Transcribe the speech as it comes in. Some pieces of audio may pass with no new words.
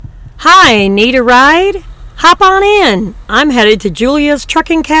Hi, need a ride? Hop on in. I'm headed to Julia's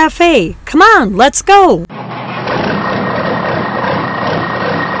Trucking Cafe. Come on, let's go.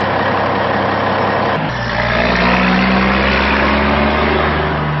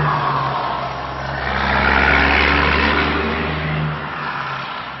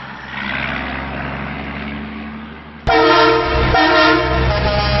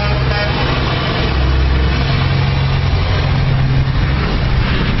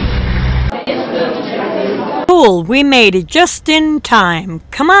 Cool, we made it just in time.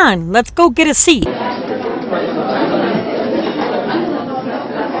 Come on, let's go get a seat.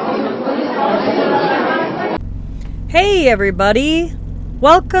 Hey everybody,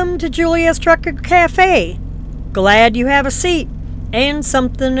 welcome to Julia's Trucker Cafe. Glad you have a seat and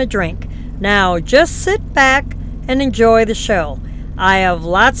something to drink. Now just sit back and enjoy the show. I have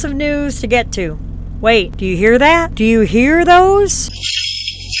lots of news to get to. Wait, do you hear that? Do you hear those?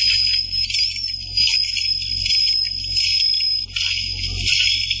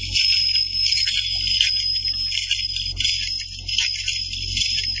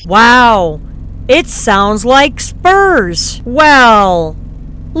 Wow, it sounds like Spurs. Well,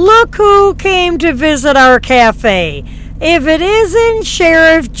 look who came to visit our cafe. If it isn't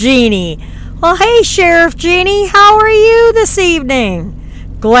Sheriff Jeannie. Well, hey, Sheriff Jeannie, how are you this evening?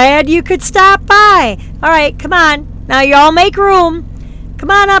 Glad you could stop by. All right, come on. Now, y'all make room.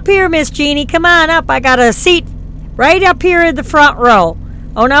 Come on up here, Miss Jeannie. Come on up. I got a seat right up here in the front row.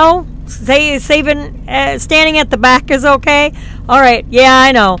 Oh, no? Standing at the back is okay? All right, yeah,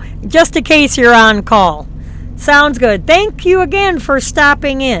 I know. Just in case you're on call. Sounds good. Thank you again for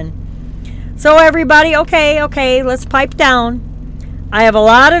stopping in. So everybody, okay, let's pipe down. I have a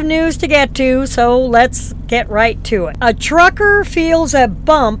lot of news to get to, so let's get right to it. A trucker feels a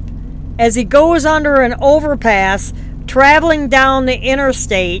bump as he goes under an overpass traveling down the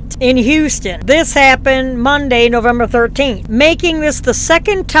interstate in Houston. This happened Monday, November 13th, making this the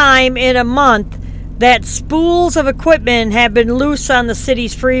second time in a month that spools of equipment have been loose on the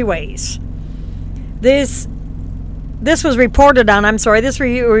city's freeways. This was reported on,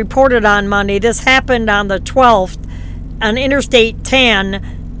 reported on Monday. This happened on the 12th on Interstate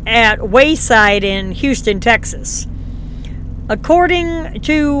 10 at Wayside in Houston, Texas. According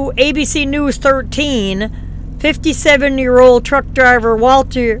to ABC News 13, 57-year-old truck driver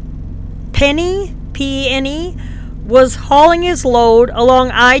Walter Penny, P-E-N-E, was hauling his load along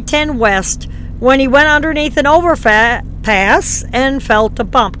I-10 West when he went underneath an overpass and felt a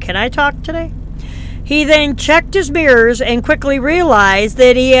bump. Can I talk today? He then checked his mirrors and quickly realized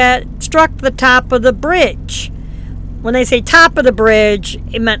that he had struck the top of the bridge. When they say top of the bridge,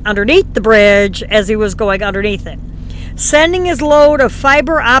 it meant underneath the bridge as he was going underneath it, sending his load of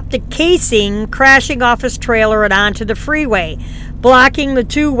fiber optic casing crashing off his trailer and onto the freeway, blocking the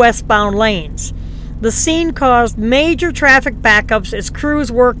two westbound lanes. The scene caused major traffic backups as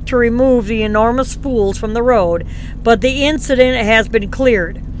crews worked to remove the enormous spools from the road, but the incident has been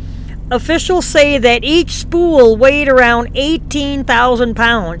cleared. Officials say that each spool weighed around 18,000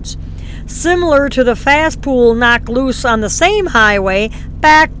 pounds, similar to the fast pool knocked loose on the same highway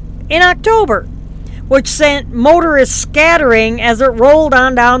back in October, which sent motorists scattering as it rolled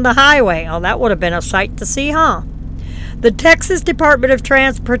on down the highway. Oh, that would have been a sight to see, huh? The Texas Department of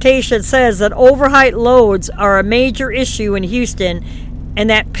Transportation says that overheight loads are a major issue in Houston and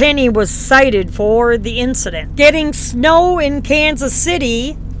that Penny was cited for the incident. Getting snow in Kansas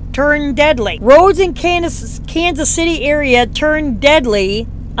City turned deadly. Roads in Kansas City area turned deadly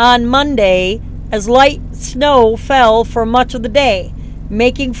on Monday as light snow fell for much of the day,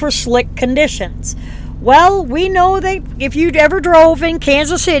 making for slick conditions. Well, we know that if you ever drove in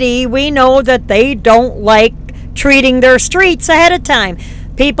Kansas City, we know that they don't like treating their streets ahead of time.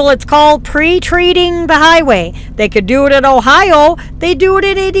 People, it's called pre-treating the highway. They could do it in Ohio. They do it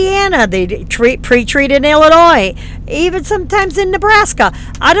in Indiana. They pre-treat in Illinois. Even sometimes in Nebraska.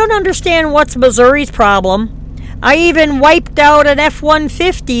 I don't understand what's Missouri's problem. I even wiped out an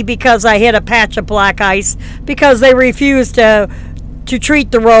F-150 because I hit a patch of black ice because they refused to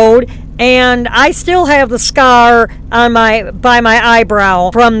treat the road, and I still have the scar on by my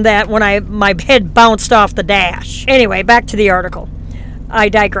eyebrow from that when my head bounced off the dash. Anyway, back to the article. I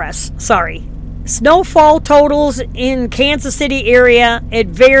digress. Sorry. Snowfall totals in Kansas City area, it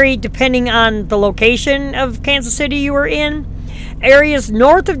varied depending on the location of Kansas City you were in. Areas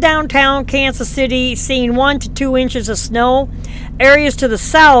north of downtown Kansas City seen 1 to 2 inches of snow. Areas to the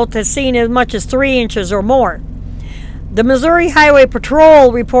south has seen as much as 3 inches or more. The Missouri Highway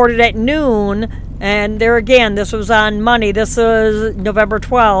Patrol reported at noon And there again, this was on Monday, this was November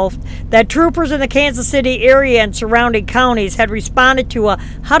 12th, that troopers in the Kansas City area and surrounding counties had responded to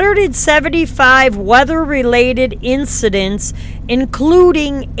 175 weather-related incidents,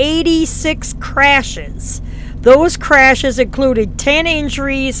 including 86 crashes. Those crashes included 10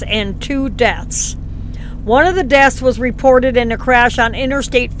 injuries and 2 deaths. One of the deaths was reported in a crash on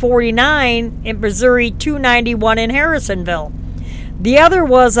Interstate 49 in Missouri 291 in Harrisonville. The other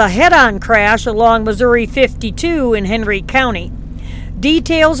was a head-on crash along Missouri 52 in Henry County.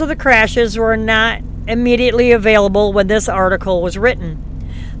 Details of the crashes were not immediately available when this article was written.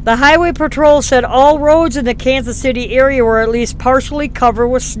 The Highway Patrol said all roads in the Kansas City area were at least partially covered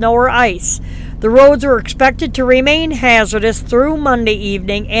with snow or ice. The roads were expected to remain hazardous through Monday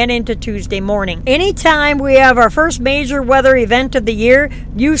evening and into Tuesday morning. Anytime we have our first major weather event of the year,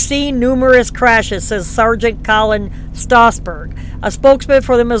 you see numerous crashes, says Sergeant Colin Stossberg, a spokesman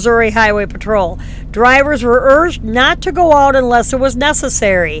for the Missouri Highway Patrol. Drivers were urged not to go out unless it was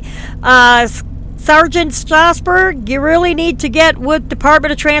necessary. Sergeant Stossberg, you really need to get with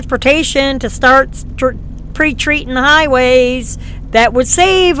Department of Transportation to start pre-treating the highways. That would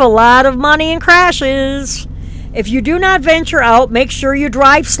save a lot of money in crashes. If you do not venture out, make sure you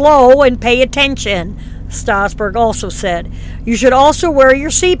drive slow and pay attention, Stossberg also said. You should also wear your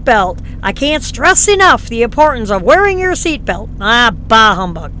seatbelt. I can't stress enough the importance of wearing your seatbelt. Bah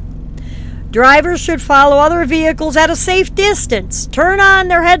humbug. Drivers should follow other vehicles at a safe distance, turn on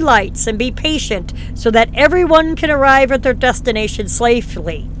their headlights, and be patient so that everyone can arrive at their destination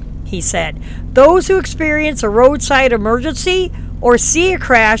safely, he said. Those who experience a roadside emergency or see a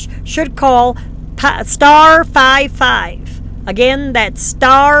crash should call star 55. Again, that's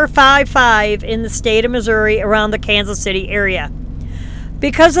star 55 in the state of Missouri around the Kansas City area.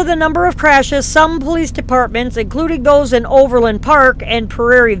 Because of the number of crashes, some police departments, including those in Overland Park and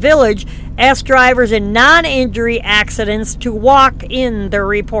Prairie Village, asked drivers in non-injury accidents to walk in their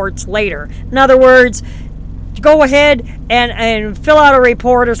reports later. In other words, go ahead and fill out a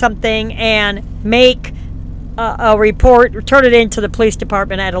report or something and make a report, turn it into the police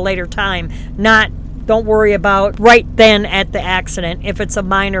department at a later time. Don't worry about right then at the accident if it's a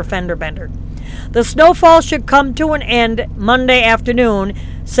minor fender bender. The snowfall should come to an end Monday afternoon,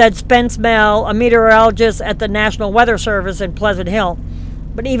 said Spence Mell, a meteorologist at the National Weather Service in Pleasant Hill.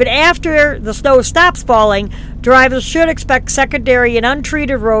 But even after the snow stops falling, drivers should expect secondary and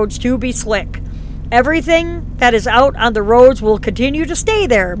untreated roads to be slick. Everything that is out on the roads will continue to stay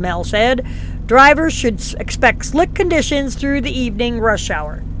there, Mell said. Drivers should expect slick conditions through the evening rush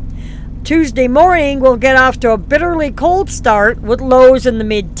hour. Tuesday morning will get off to a bitterly cold start with lows in the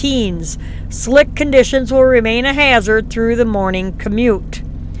mid-teens. Slick conditions will remain a hazard through the morning commute.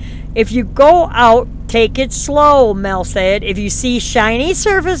 If you go out, take it slow, Mell said. If you see shiny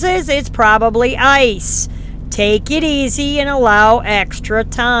surfaces, it's probably ice. Take it easy and allow extra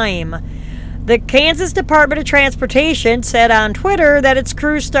time. The Kansas Department of Transportation said on Twitter that its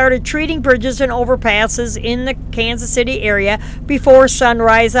crews started treating bridges and overpasses in the Kansas City area before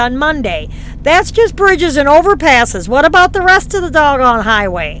sunrise on Monday. That's just bridges and overpasses. What about the rest of the doggone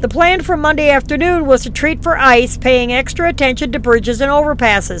highway? The plan for Monday afternoon was to treat for ice, paying extra attention to bridges and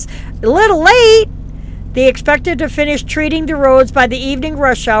overpasses. A little late. They expected to finish treating the roads by the evening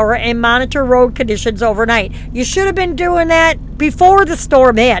rush hour and monitor road conditions overnight. You should have been doing that before the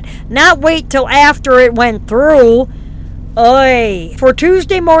storm hit, not wait till after it went through. Oy. For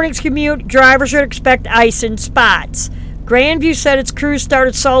Tuesday morning's commute, drivers should expect ice in spots. Grandview said its crews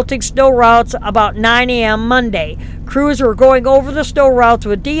started salting snow routes about 9 a.m. Monday. Crews were going over the snow routes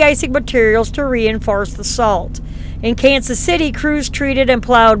with de-icing materials to reinforce the salt. In Kansas City, crews treated and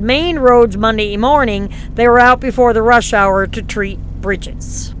plowed main roads Monday morning. They were out before the rush hour to treat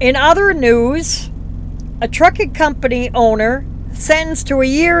bridges. In other news, a trucking company owner sentenced to a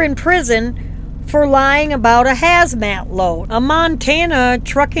year in prison for lying about a hazmat load. A Montana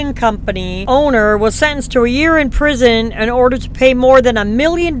trucking company owner was sentenced to a year in prison in order to pay more than $1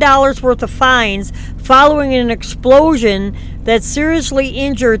 million worth of fines following an explosion that seriously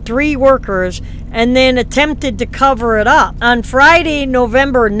injured 3 workers and then attempted to cover it up. On Friday,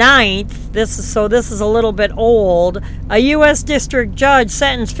 November 9th, this is a little bit old, a U.S. District Judge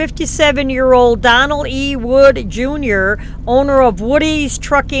sentenced 57-year-old Donald E. Wood Jr., owner of Woody's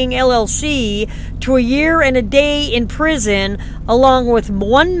Trucking LLC, to a year and a day in prison, along with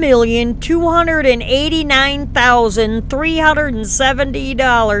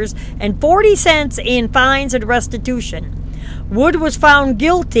 $1,289,370.40 in fines and restitution. Wood was found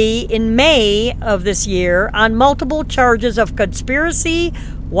guilty in May of this year on multiple charges of conspiracy,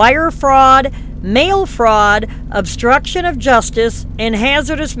 wire fraud, mail fraud, obstruction of justice, and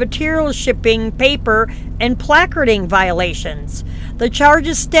hazardous materials shipping, paper, and placarding violations. The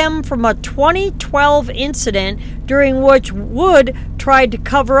charges stem from a 2012 incident during which Wood tried to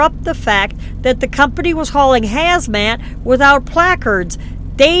cover up the fact that the company was hauling hazmat without placards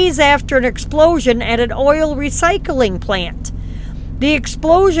days after an explosion at an oil recycling plant. The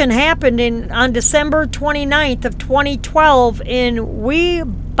explosion happened on December 29th of 2012 in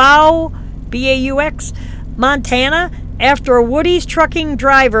Weebaux, B-A-U-X, Montana, after a Woody's trucking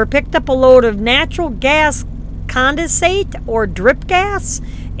driver picked up a load of natural gas condensate or drip gas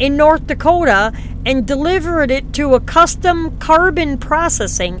in North Dakota and delivered it to a Custom Carbon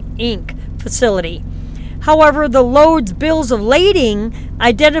Processing, Inc. facility. However, the load's bills of lading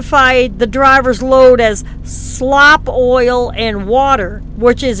identified the driver's load as slop oil and water,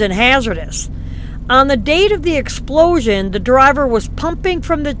 which isn't hazardous. On the date of the explosion, the driver was pumping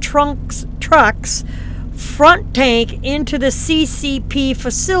from the truck's front tank into the CCP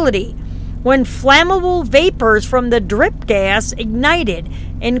facility when flammable vapors from the drip gas ignited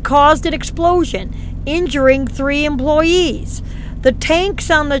and caused an explosion, injuring 3 employees. The tanks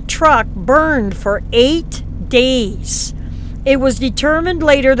on the truck burned for 8 days. It was determined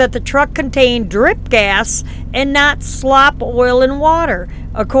later that the truck contained drip gas and not slop oil and water,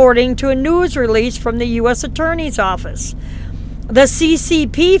 according to a news release from the U.S. Attorney's Office. The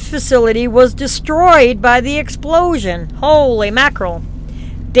CCP facility was destroyed by the explosion. Holy mackerel.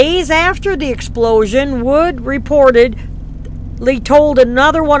 Days after the explosion, Wood reportedly told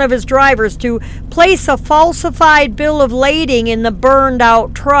another one of his drivers to place a falsified bill of lading in the burned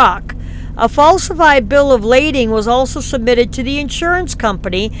out truck. A falsified bill of lading was also submitted to the insurance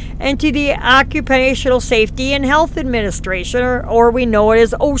company and to the Occupational Safety and Health Administration, or we know it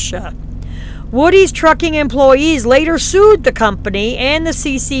as OSHA. Woody's trucking employees later sued the company and the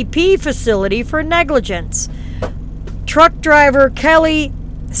CCP facility for negligence. Truck driver Kelly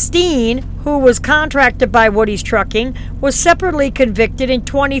Steen, who was contracted by Woody's Trucking, was separately convicted in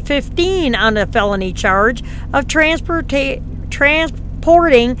 2015 on a felony charge of transporting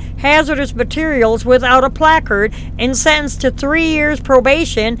hazardous materials without a placard and sentenced to 3 years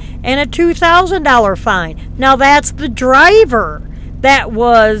probation and a $2,000 fine. Now that's the driver that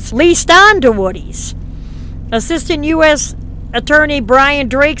was leased on to Woody's. Assistant U.S. Attorney Brian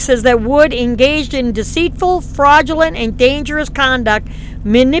Drake says that Wood engaged in deceitful, fraudulent, and dangerous conduct,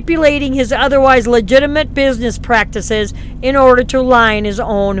 manipulating his otherwise legitimate business practices in order to line his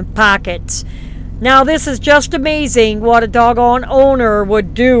own pockets. Now, this is just amazing what a doggone owner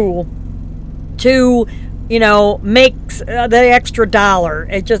would do to, make the extra dollar.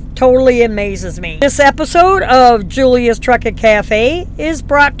 It just totally amazes me. This episode of Julia's Trucking Cafe is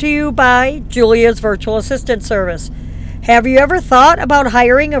brought to you by Julia's Virtual Assistant Service. Have you ever thought about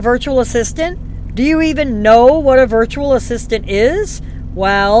hiring a virtual assistant? Do you even know what a virtual assistant is?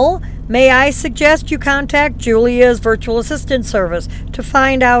 Well, may I suggest you contact Julia's Virtual Assistant Service to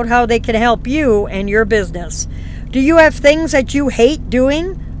find out how they can help you and your business. Do you have things that you hate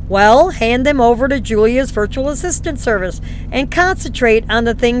doing? Well, hand them over to Julia's Virtual Assistant Service and concentrate on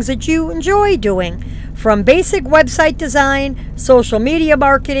the things that you enjoy doing, from basic website design, social media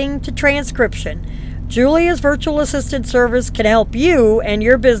marketing, to transcription. Julia's Virtual Assistant Service can help you and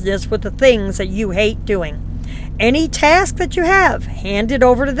your business with the things that you hate doing. Any task that you have, hand it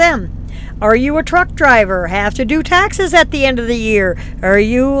over to them. Are you a truck driver? Have to do taxes at the end of the year? Are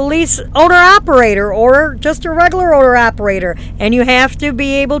you a lease owner-operator or just a regular owner-operator and you have to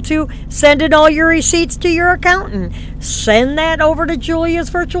be able to send in all your receipts to your accountant? Send that over to Julia's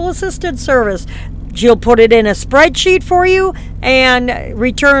Virtual Assistant Service. She'll put it in a spreadsheet for you and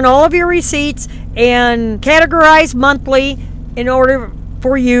return all of your receipts and categorize monthly in order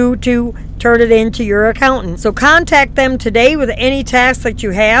for you to turn it into your accountant. So contact them today with any task that you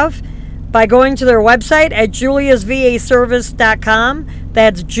have by going to their website at juliasvaservice.com.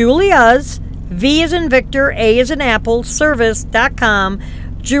 That's Julia's, V as in Victor, A as in Apple, service.com,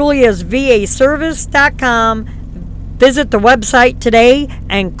 juliasvaservice.com. Visit the website today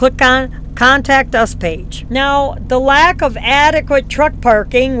and click on Contact Us page. Now, the lack of adequate truck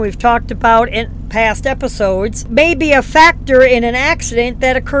parking we've talked about in past episodes may be a factor in an accident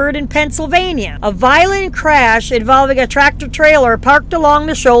that occurred in Pennsylvania. A violent crash involving a tractor trailer parked along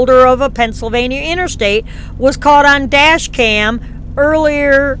the shoulder of a Pennsylvania interstate was caught on dash cam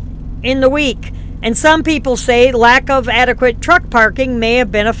earlier in the week, and some people say lack of adequate truck parking may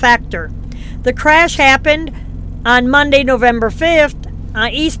have been a factor. The crash happened on Monday, November 5th,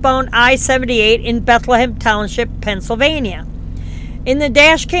 eastbound I-78 in Bethlehem Township, Pennsylvania. In the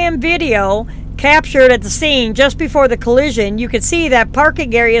dashcam video Captured at the scene just before the collision, you could see that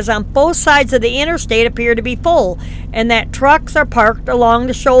parking areas on both sides of the interstate appear to be full, and that trucks are parked along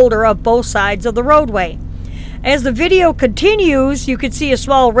the shoulder of both sides of the roadway. As the video continues, you can see a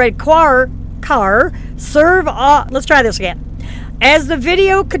small red car serve off. Let's try this again. As the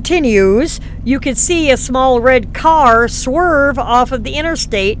video continues, you can see a small red car swerve off of the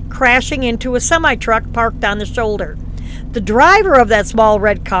interstate, crashing into a semi-truck parked on the shoulder. The driver of that small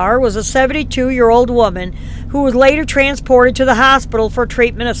red car was a 72-year-old woman who was later transported to the hospital for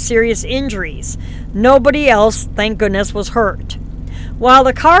treatment of serious injuries. Nobody else, thank goodness, was hurt. While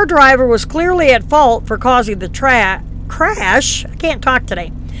the car driver was clearly at fault for causing the crash, I can't talk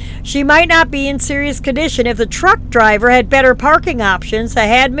today, she might not be in serious condition if the truck driver had better parking options that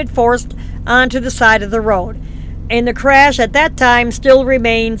hadn't been forced onto the side of the road. And the crash at that time still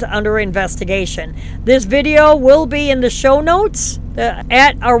remains under investigation. This video will be in the show notes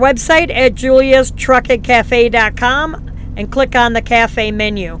at our website at juliastruckandcafe.com, and click on the cafe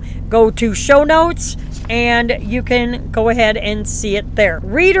menu. Go to show notes and you can go ahead and see it there.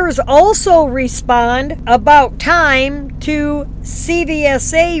 Readers also respond about time to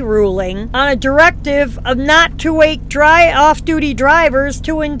CVSA ruling on a directive of not to wake off-duty drivers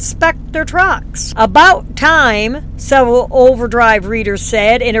to inspect their trucks. About time, several Overdrive readers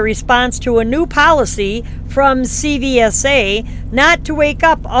said in a response to a new policy from CVSA not to wake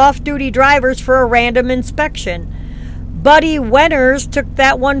up off-duty drivers for a random inspection. Buddy Wenners took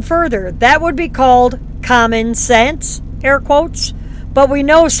that one further. That would be called common sense, air quotes, but we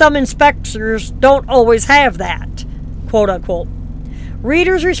know some inspectors don't always have that, quote unquote.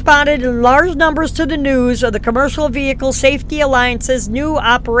 Readers responded in large numbers to the news of the Commercial Vehicle Safety Alliance's new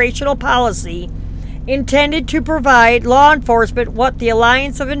operational policy intended to provide law enforcement what the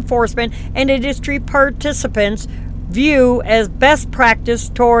Alliance of Enforcement and industry participants view as best practice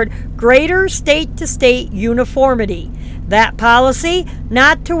toward greater state-to-state uniformity. That policy,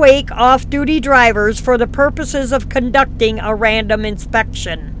 not to wake off-duty drivers for the purposes of conducting a random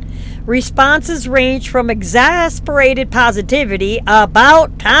inspection. Responses range from exasperated positivity,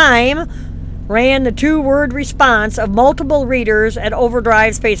 about time, ran the two-word response of multiple readers at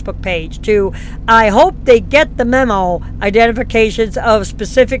Overdrive's Facebook page, to I hope they get the memo, identifications of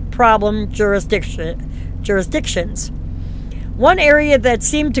specific problem jurisdictions. One area that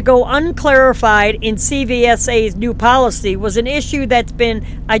seemed to go unclarified in CVSA's new policy was an issue that's been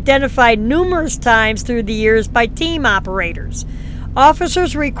identified numerous times through the years by team operators.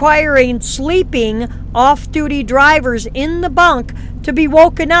 Officers requiring sleeping off-duty drivers in the bunk to be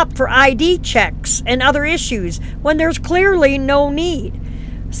woken up for ID checks and other issues when there's clearly no need.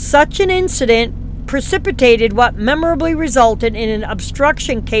 Such an incident precipitated what memorably resulted in an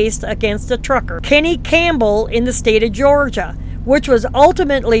obstruction case against a trucker, Kenny Campbell, in the state of Georgia, which was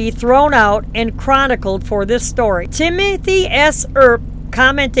ultimately thrown out and chronicled for this story. Timothy S. Earp,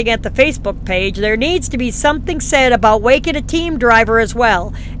 commenting at the Facebook page, there needs to be something said about waking a team driver as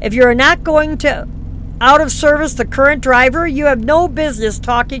well. If you're not going to out of service the current driver, you have no business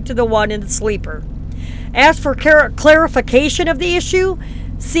talking to the one in the sleeper. As for clarification of the issue,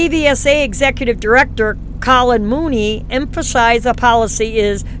 CVSA Executive Director Colin Mooney emphasized the policy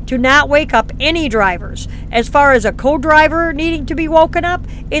is to not wake up any drivers. As far as a co-driver needing to be woken up,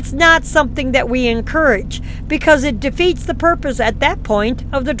 it's not something that we encourage because it defeats the purpose at that point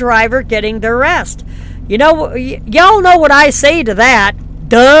of the driver getting their rest. You know, y'all know what I say to that.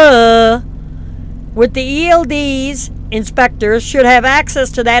 Duh! With the ELDs, inspectors should have access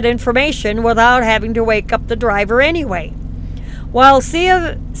to that information without having to wake up the driver anyway. While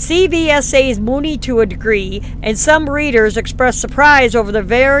CVSA's Mooney to a degree, and some readers expressed surprise over the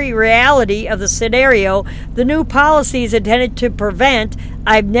very reality of the scenario the new policy is intended to prevent,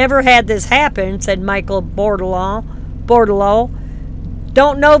 I've never had this happen, said Michael Bordelot.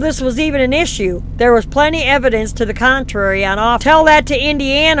 Don't know this was even an issue. There was plenty evidence to the contrary on off. Tell that to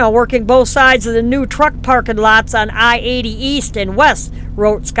Indiana, working both sides of the new truck parking lots on I-80 East and West,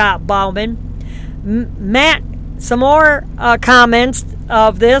 wrote Scott Bauman. Some more comments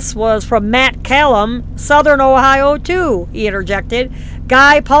of this was from Matt Callum, Southern Ohio too, he interjected.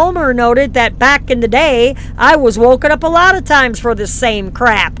 Guy Palmer noted that back in the day, I was woken up a lot of times for this same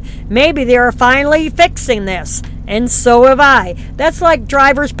crap. Maybe they are finally fixing this. And so have I. That's like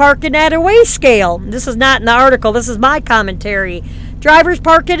drivers parking at a weigh scale. This is not in the article, this is my commentary. Drivers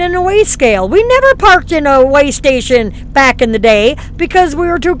parking in a weigh scale. We never parked in a weigh station back in the day because we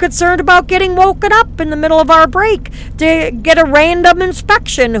were too concerned about getting woken up in the middle of our break to get a random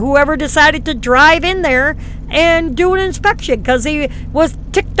inspection. Whoever decided to drive in there and do an inspection because he was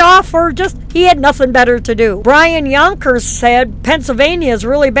ticked off or just he had nothing better to do. Brian Yonkers said Pennsylvania is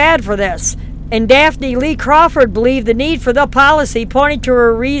really bad for this. And Daphne Lee Crawford believed the need for the policy, pointing to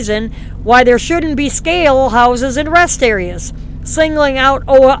a reason why there shouldn't be scale houses in rest areas, singling out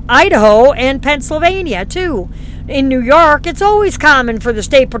Idaho and Pennsylvania, too. In New York, it's always common for the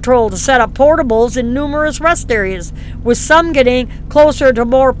State Patrol to set up portables in numerous rest areas, with some getting closer to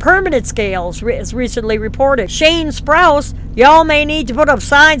more permanent scales, as recently reported. Shane Sprouse, y'all may need to put up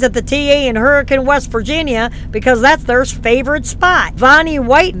signs at the TA in Hurricane, West Virginia, because that's their favorite spot. Vonnie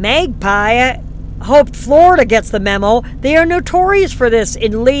White Magpie hoped Florida gets the memo. They are notorious for this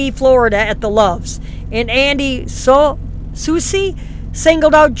in Lee, Florida at the Loves. And Andy Susi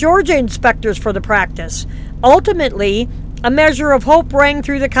singled out Georgia inspectors for the practice. Ultimately, a measure of hope rang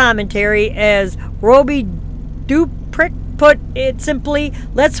through the commentary as Roby Duprick put it simply,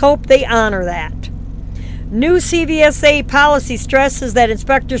 let's hope they honor that. New CVSA policy stresses that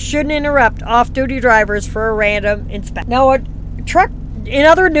inspectors shouldn't interrupt off-duty drivers for a random inspection. Now, in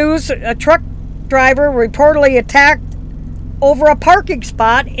other news, a truck driver reportedly attacked over a parking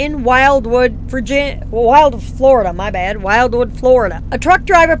spot in Wildwood, Florida. A truck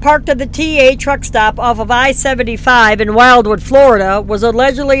driver parked at the TA truck stop off of I-75 in Wildwood, Florida, was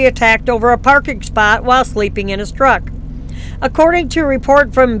allegedly attacked over a parking spot while sleeping in his truck. According to a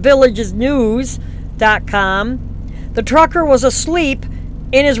report from villagesnews.com, the trucker was asleep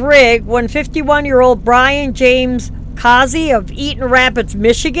in his rig when 51-year-old Brian James Causey of Eaton Rapids,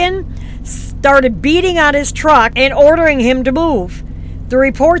 Michigan, started beating on his truck and ordering him to move. The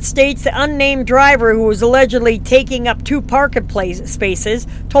report states the unnamed driver, who was allegedly taking up 2 parking spaces,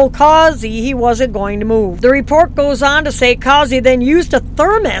 told Causey he wasn't going to move. The report goes on to say Causey then used a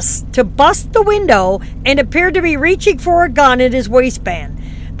thermos to bust the window and appeared to be reaching for a gun in his waistband.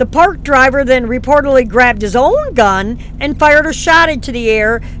 The parked driver then reportedly grabbed his own gun and fired a shot into the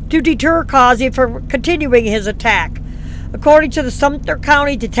air to deter Causey from continuing his attack. According to the Sumter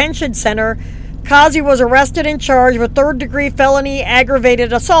County Detention Center, Causey was arrested and charged with third-degree felony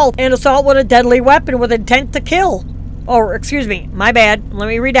aggravated assault and assault with a deadly weapon with intent to kill. Let me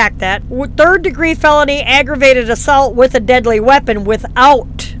redact that. Third-degree felony aggravated assault with a deadly weapon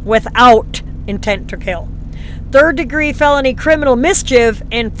without intent to kill. Third-degree felony criminal mischief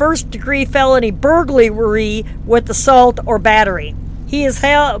and first-degree felony burglary with assault or battery. He is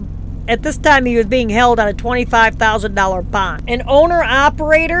held. At this time, he was being held on a $25,000 bond. An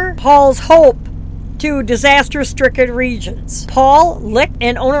owner-operator hauls hope to disaster-stricken regions. Paul Lick,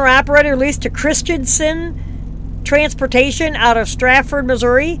 an owner-operator leased to Christensen Transportation out of Stratford,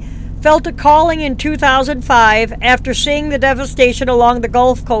 Missouri, felt a calling in 2005 after seeing the devastation along the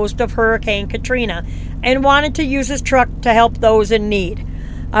Gulf Coast of Hurricane Katrina and wanted to use his truck to help those in need.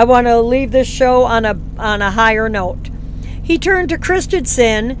 I want to leave this show on a higher note. He turned to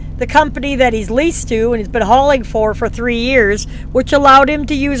Christensen, the company that he's leased to and has been hauling for 3 years, which allowed him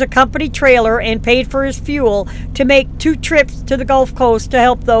to use a company trailer and paid for his fuel to make 2 trips to the Gulf Coast to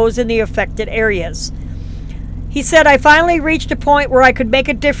help those in the affected areas. He said, I finally reached a point where I could make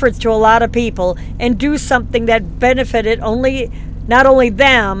a difference to a lot of people and do something that benefited not only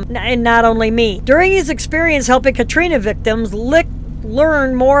them and not only me. During his experience helping Katrina victims, Lick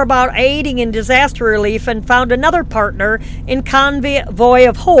learned more about aiding in disaster relief and found another partner in Convoy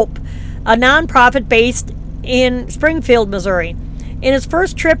of Hope, a nonprofit based in Springfield, Missouri. In his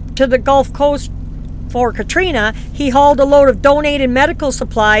first trip to the Gulf Coast for Katrina, he hauled a load of donated medical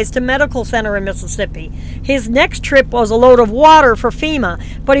supplies to Medical Center in Mississippi. His next trip was a load of water for FEMA,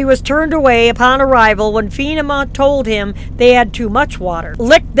 but he was turned away upon arrival when FEMA told him they had too much water.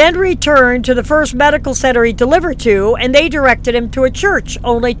 Lick then returned to the first medical center he delivered to, and they directed him to a church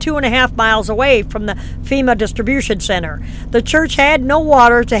only 2.5 miles away from the FEMA distribution center. The church had no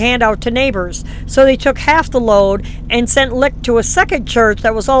water to hand out to neighbors, so they took half the load and sent Lick to a second church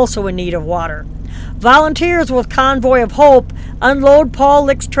that was also in need of water. Volunteers with Convoy of Hope unload Paul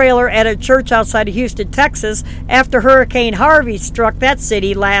Lick's trailer at a church outside of Houston, Texas, after Hurricane Harvey struck that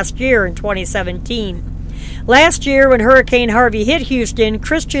city last year in 2017. Last year, when Hurricane Harvey hit Houston,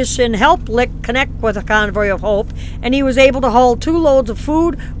 Christensen helped Lick connect with a Convoy of Hope, and he was able to haul 2 loads of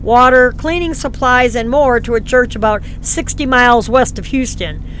food, water, cleaning supplies, and more to a church about 60 miles west of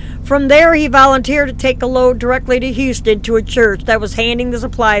Houston. From there, he volunteered to take a load directly to Houston to a church that was handing the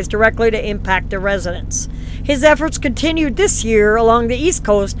supplies directly to impacted residents. His efforts continued this year along the East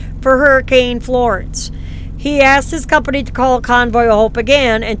Coast for Hurricane Florence. He asked his company to call Convoy of Hope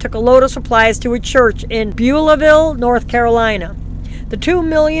again and took a load of supplies to a church in Beulahville, North Carolina. The 2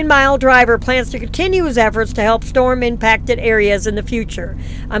 Million Mile Driver plans to continue his efforts to help storm-impacted areas in the future.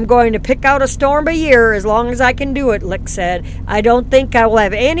 I'm going to pick out a storm a year as long as I can do it, Lick said. I don't think I will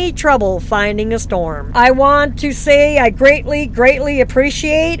have any trouble finding a storm. I want to say I greatly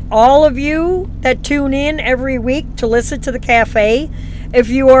appreciate all of you that tune in every week to listen to the cafe. If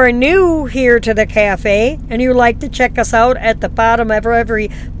you are new here to the cafe and you'd like to check us out at the bottom of every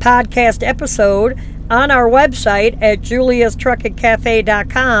podcast episode, on our website at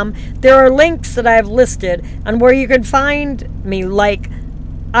juliastruckingcafe.com, there are links that I've listed on where you can find me, like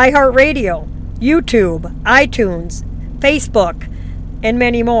iHeartRadio, YouTube, iTunes, Facebook, and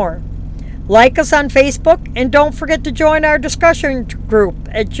many more. Like us on Facebook, and don't forget to join our discussion group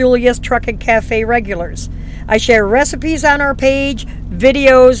at Julia's Trucking Cafe Regulars. I share recipes on our page,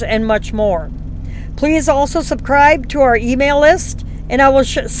 videos, and much more. Please also subscribe to our email list, and I will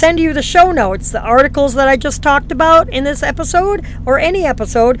send you the show notes, the articles that I just talked about in this episode, or any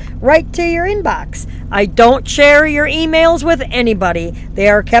episode, right to your inbox. I don't share your emails with anybody. They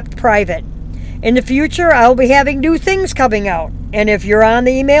are kept private. In the future, I'll be having new things coming out. And if you're on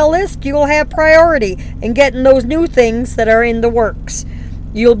the email list, you will have priority in getting those new things that are in the works.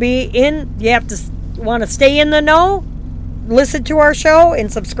 You have to want to stay in the know, listen to our show, and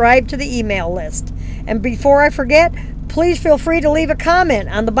subscribe to the email list. And before I forget, please feel free to leave a comment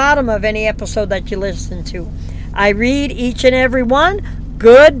on the bottom of any episode that you listen to. I read each and every one,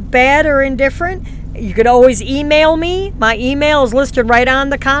 good, bad, or indifferent. You could always email me. My email is listed right on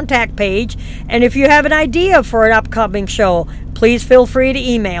the contact page. And if you have an idea for an upcoming show, please feel free to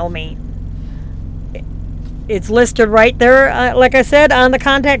email me. It's listed right there, like I said, on the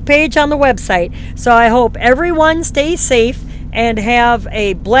contact page on the website. So I hope everyone stays safe and have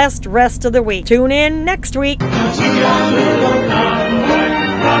a blessed rest of the week. Tune in next week. We got a little old convoy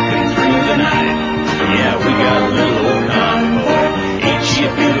rocking through the night. Yeah, we got a little old convoy. Ain't she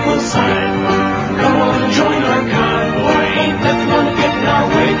a beautiful sight? Come on and join our convoy. Ain't nothing gonna get in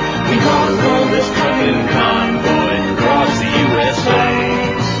our way. We gonna roll this trucking convoy.